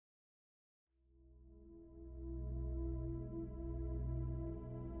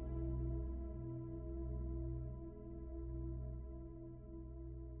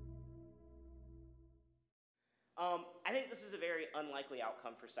I think this is a very unlikely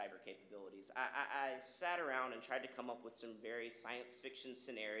outcome for cyber capabilities. I sat around and tried to come up with some very science fiction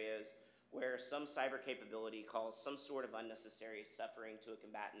scenarios where some cyber capability caused some sort of unnecessary suffering to a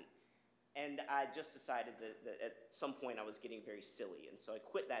combatant. And I just decided that at some point I was getting very silly, and so I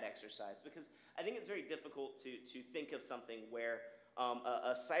quit that exercise because I think it's very difficult to think of something where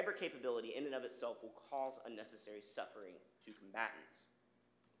a cyber capability in and of itself will cause unnecessary suffering to combatants.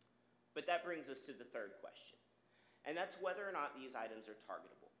 But that brings us to the third question, and that's whether or not these items are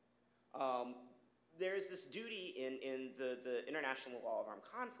targetable. There is this duty in the international law of armed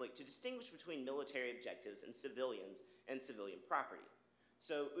conflict to distinguish between military objectives and civilian property.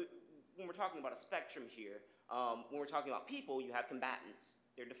 So when we're talking about a spectrum here, when we're talking about people, you have combatants.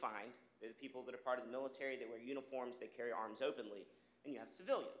 They're defined. They're the people that are part of the military. They wear uniforms. They carry arms openly. And you have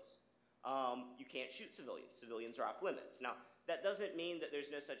civilians. You can't shoot civilians. Civilians are off limits. Now, that doesn't mean that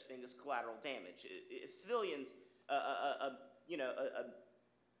there's no such thing as collateral damage. If civilians, a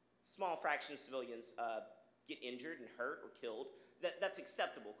small fraction of civilians get injured and hurt or killed, that's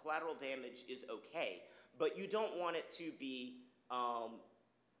acceptable. Collateral damage is okay, but you don't want it to be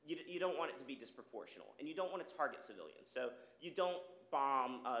you don't want it to be disproportional, and you don't want to target civilians. So you don't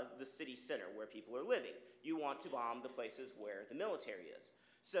bomb the city center where people are living. You want to bomb the places where the military is.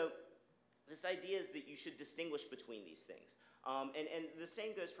 So this idea is that you should distinguish between these things. And the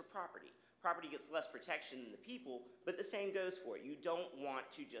same goes for property. Property gets less protection than the people, but the same goes for it. You don't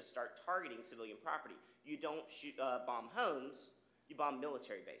want to just start targeting civilian property. You don't bomb homes, you bomb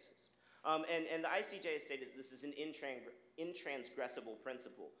military bases. And the ICJ has stated that this is an intransgressible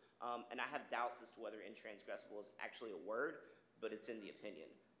principle. And I have doubts as to whether intransgressible is actually a word, but it's in the opinion.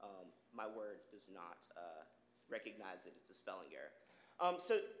 My word does not recognize it. It's a spelling error.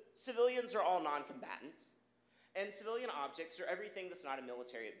 So civilians are all non-combatants. And civilian objects are everything that's not a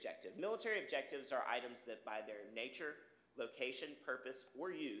military objective. Military objectives are items that by their nature, location, purpose,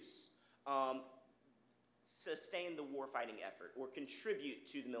 or use sustain the warfighting effort or contribute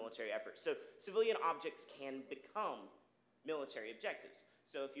to the military effort. So civilian objects can become military objectives.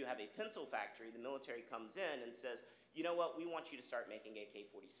 So if you have a pencil factory, the military comes in and says, you know what, we want you to start making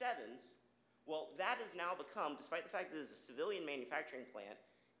AK-47s. Well, that has now become, despite the fact that it is a civilian manufacturing plant,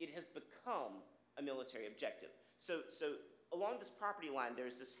 it has become a military objective. So along this property line,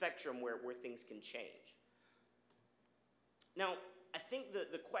 there's a spectrum where things can change. Now, I think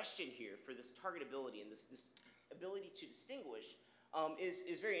the question here for this targetability and this ability to distinguish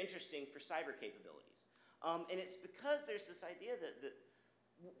is very interesting for cyber capabilities. And it's because there's this idea that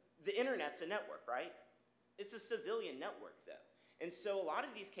the internet's a network, right? It's a civilian network, though. And so a lot of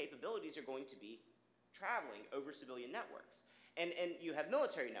these capabilities are going to be traveling over civilian networks. And you have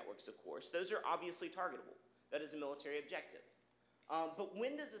military networks, of course. Those are obviously targetable. That is a military objective. But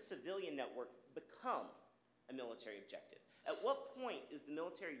when does a civilian network become a military objective? At what point is the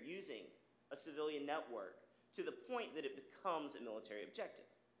military using a civilian network to the point that it becomes a military objective?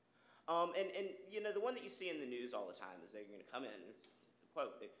 And you know, the one that you see in the news all the time is they're going to come in, and it's a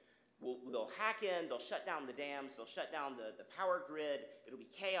quote, they'll hack in, they'll shut down the dams, they'll shut down the power grid, it'll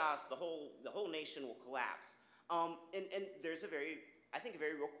be chaos, the whole nation will collapse. And there's I think a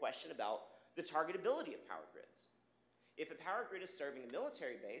very real question about the targetability of power grids. If a power grid is serving a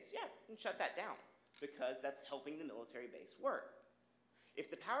military base, yeah, you can shut that down because that's helping the military base work.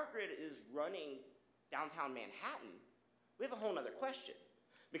 If the power grid is running downtown Manhattan, we have a whole other question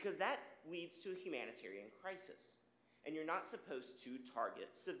because that leads to a humanitarian crisis. And you're not supposed to target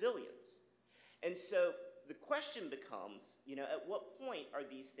civilians. And so the question becomes, you know, at what point are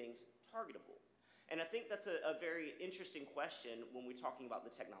these things targetable? And I think that's a very interesting question when we're talking about the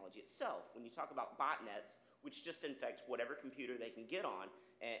technology itself. When you talk about botnets, which just infect whatever computer they can get on,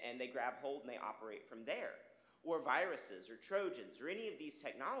 and they grab hold and they operate from there. Or viruses or Trojans or any of these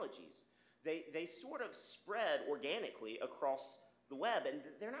technologies, they sort of spread organically across the web, and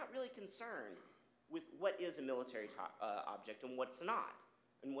they're not really concerned with what is a military object and what's not,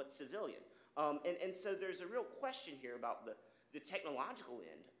 and what's civilian. And so there's a real question here about the technological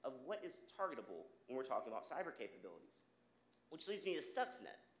end of what is targetable when we're talking about cyber capabilities, which leads me to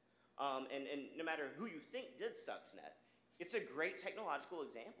Stuxnet. And no matter who you think did Stuxnet, it's a great technological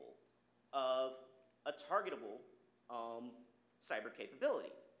example of a targetable cyber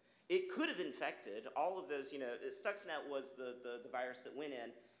capability. It could have infected all of those, you know, Stuxnet was the virus that went in,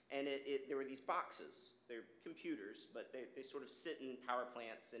 and there were these boxes. They're computers, but they sort of sit in power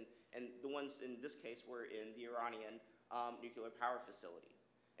plants, and the ones in this case were in the Iranian nuclear power facility.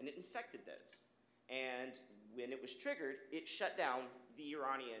 And it infected those. And when it was triggered, it shut down the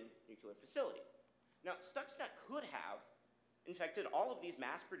Iranian nuclear facility. Now, Stuxnet could have infected all of these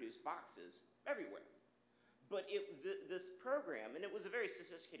mass-produced boxes everywhere. But this program, and it was a very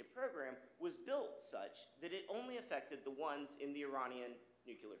sophisticated program, was built such that it only affected the ones in the Iranian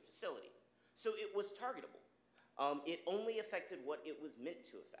nuclear facility. So it was targetable. It only affected what it was meant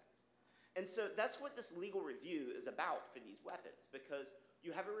to affect. And so that's what this legal review is about for these weapons, because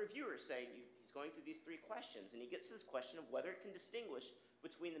you have a reviewer saying he's going through these 3 questions, and he gets to this question of whether it can distinguish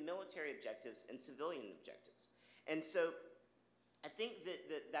between the military objectives and civilian objectives. And so I think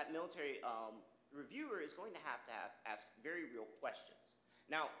that military reviewer is going to have ask very real questions.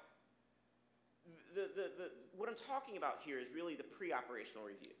 Now, what I'm talking about here is really the pre-operational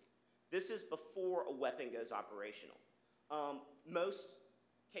review. This is before a weapon goes operational. Most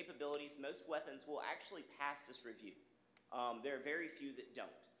capabilities, most weapons will actually pass this review. There are very few that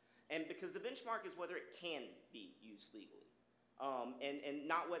don't. And because the benchmark is whether it can be used legally, and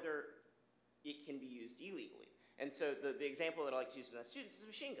not whether it can be used illegally. And so the example that I like to use with my students is a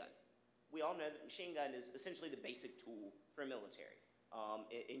machine gun. We all know that a machine gun is essentially the basic tool for a military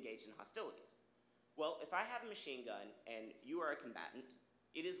engaged in hostilities. Well, if I have a machine gun and you are a combatant,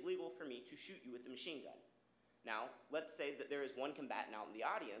 it is legal for me to shoot you with the machine gun. Now, let's say that there is one combatant out in the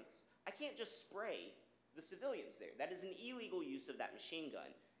audience. I can't just spray the civilians there. That is an illegal use of that machine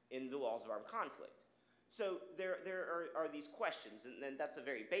gun in the laws of armed conflict. So there are these questions, and that's a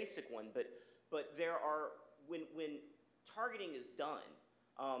very basic one, but there are, when targeting is done,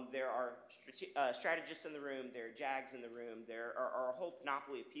 there are strategists in the room, there are JAGs in the room, there are a whole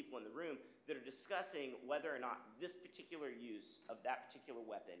panoply of people in the room that are discussing whether or not this particular use of that particular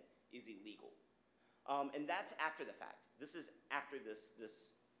weapon is illegal. And that's after the fact. This is after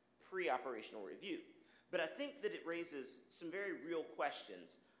this pre-operational review. But I think that it raises some very real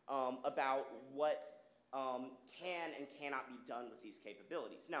questions about what can and cannot be done with these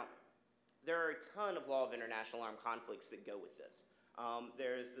capabilities. Now, there are a ton of law of international armed conflicts that go with this.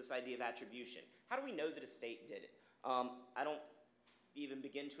 There's this idea of attribution. How do we know that a state did it? I don't even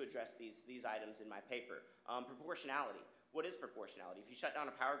begin to address these items in my paper. Proportionality. What is proportionality? If you shut down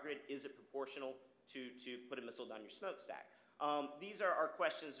a power grid, is it proportional to put a missile down your smokestack? These are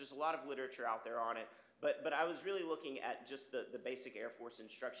questions. There's a lot of literature out there on it, but I was really looking at just the basic Air Force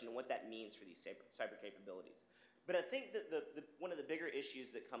instruction and what that means for these cyber capabilities. But I think that one of the bigger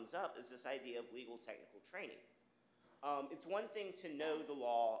issues that comes up is this idea of legal technical training. It's one thing to know the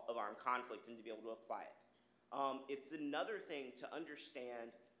law of armed conflict and to be able to apply it. It's another thing to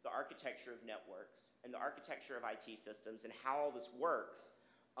understand the architecture of networks and the architecture of IT systems and how all this works,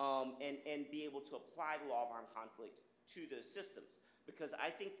 and be able to apply the law of armed conflict to those systems. Because I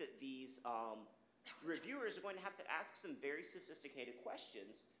think that these reviewers are going to have to ask some very sophisticated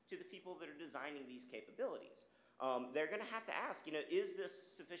questions to the people that are designing these capabilities. They're going to have to ask, is this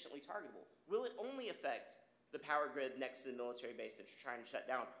sufficiently targetable? Will it only affect the power grid next to the military base that you're trying to shut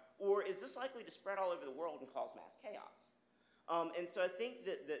down? Or is this likely to spread all over the world and cause mass chaos? And so I think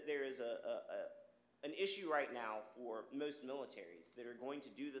that there is an issue right now for most militaries that are going to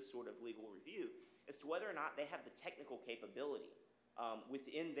do this sort of legal review as to whether or not they have the technical capability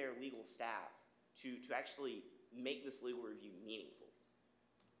within their legal staff to actually make this legal review meaningful.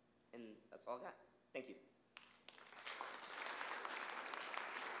 And that's all I got. Thank you.